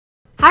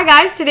Hi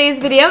guys, today's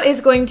video is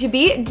going to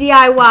be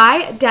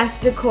DIY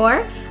desk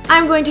decor.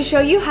 I'm going to show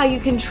you how you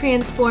can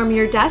transform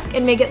your desk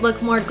and make it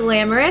look more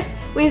glamorous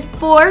with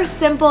 4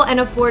 simple and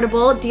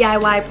affordable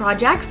DIY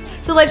projects.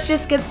 So let's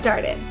just get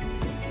started.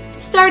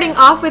 Starting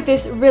off with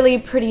this really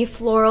pretty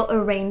floral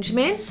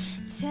arrangement,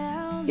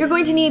 you're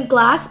going to need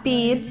glass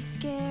beads,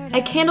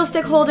 a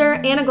candlestick holder,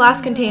 and a glass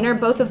container.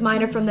 Both of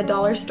mine are from the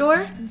dollar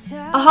store,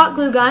 a hot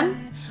glue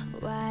gun,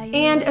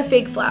 and a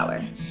fake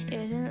flower.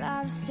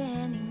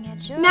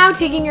 Now,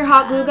 taking your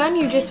hot glue gun,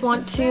 you just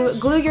want to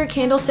glue your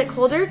candlestick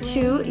holder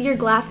to your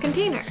glass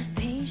container.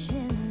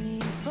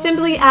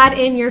 Simply add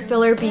in your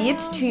filler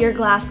beads to your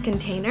glass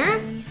container.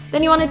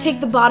 Then you want to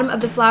take the bottom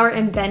of the flower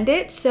and bend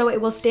it so it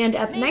will stand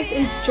up nice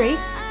and straight.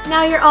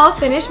 Now you're all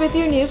finished with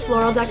your new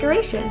floral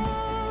decoration.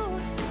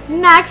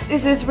 Next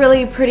is this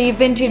really pretty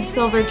vintage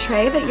silver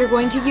tray that you're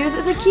going to use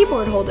as a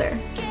keyboard holder.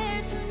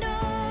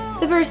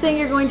 The first thing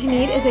you're going to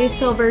need is a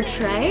silver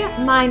tray.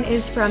 Mine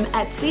is from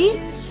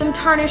Etsy, some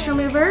tarnish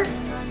remover,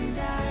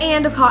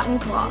 and a cotton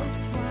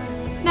cloth.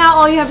 Now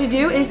all you have to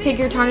do is take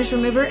your tarnish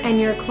remover and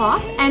your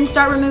cloth and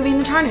start removing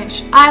the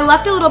tarnish. I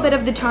left a little bit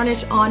of the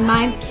tarnish on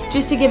mine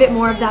just to give it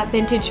more of that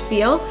vintage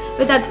feel,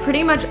 but that's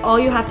pretty much all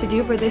you have to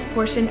do for this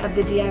portion of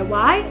the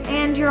DIY,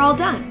 and you're all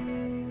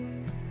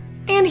done.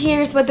 And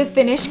here's what the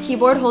finished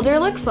keyboard holder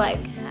looks like.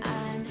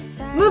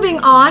 Moving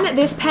on,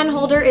 this pen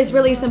holder is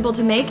really simple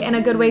to make and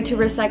a good way to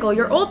recycle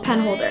your old pen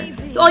holder.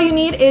 So all you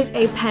need is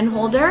a pen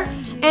holder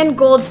and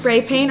gold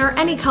spray paint or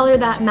any color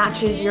that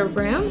matches your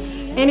room.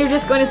 And you're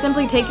just going to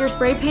simply take your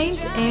spray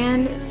paint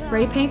and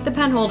spray paint the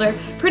pen holder.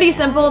 Pretty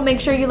simple. Make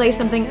sure you lay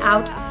something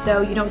out so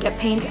you don't get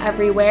paint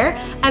everywhere.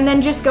 And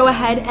then just go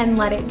ahead and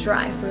let it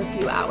dry for a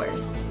few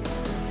hours.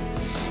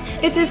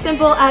 It's as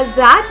simple as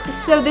that.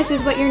 So this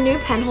is what your new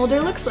pen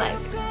holder looks like.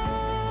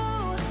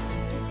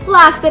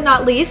 Last but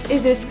not least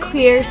is this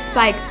clear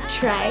spiked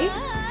tray.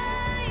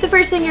 The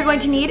first thing you're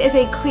going to need is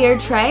a clear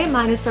tray.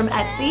 Mine is from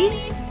Etsy,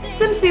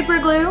 some super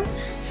glue,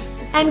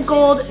 and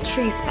gold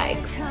tree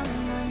spikes.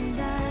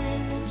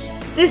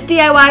 This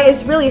DIY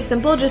is really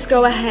simple. Just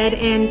go ahead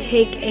and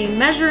take a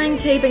measuring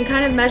tape and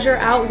kind of measure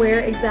out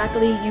where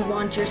exactly you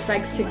want your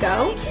spikes to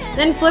go.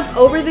 Then flip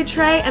over the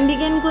tray and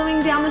begin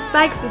gluing down the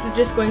spikes. This is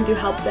just going to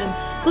help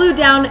them glue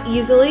down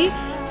easily.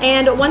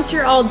 And once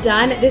you're all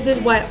done, this is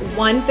what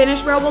one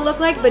finished row will look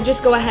like, but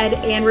just go ahead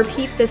and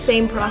repeat the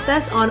same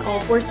process on all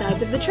 4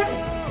 sides of the tray.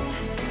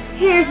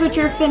 Here's what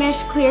your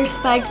finished clear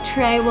spiked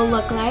tray will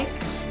look like.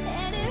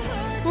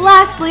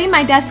 Lastly,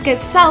 my desk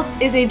itself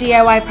is a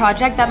DIY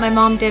project that my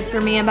mom did for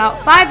me about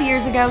 5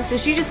 years ago, so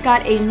she just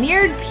got a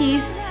mirrored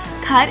piece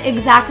cut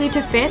exactly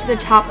to fit the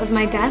top of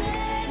my desk,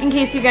 in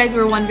case you guys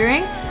were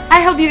wondering.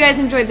 I hope you guys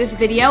enjoyed this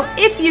video.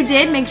 If you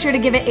did, make sure to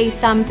give it a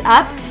thumbs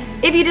up.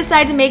 If you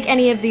decide to make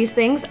any of these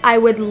things, I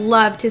would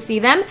love to see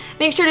them.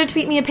 Make sure to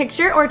tweet me a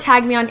picture or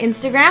tag me on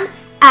Instagram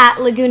at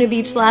Laguna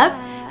Beach Love.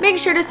 Make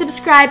sure to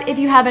subscribe if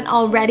you haven't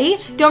already.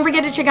 Don't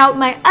forget to check out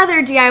my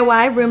other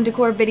DIY room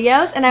decor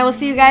videos, and I will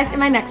see you guys in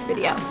my next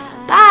video.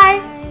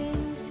 Bye!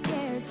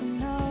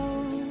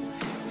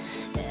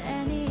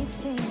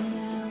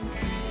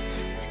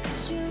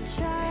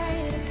 Try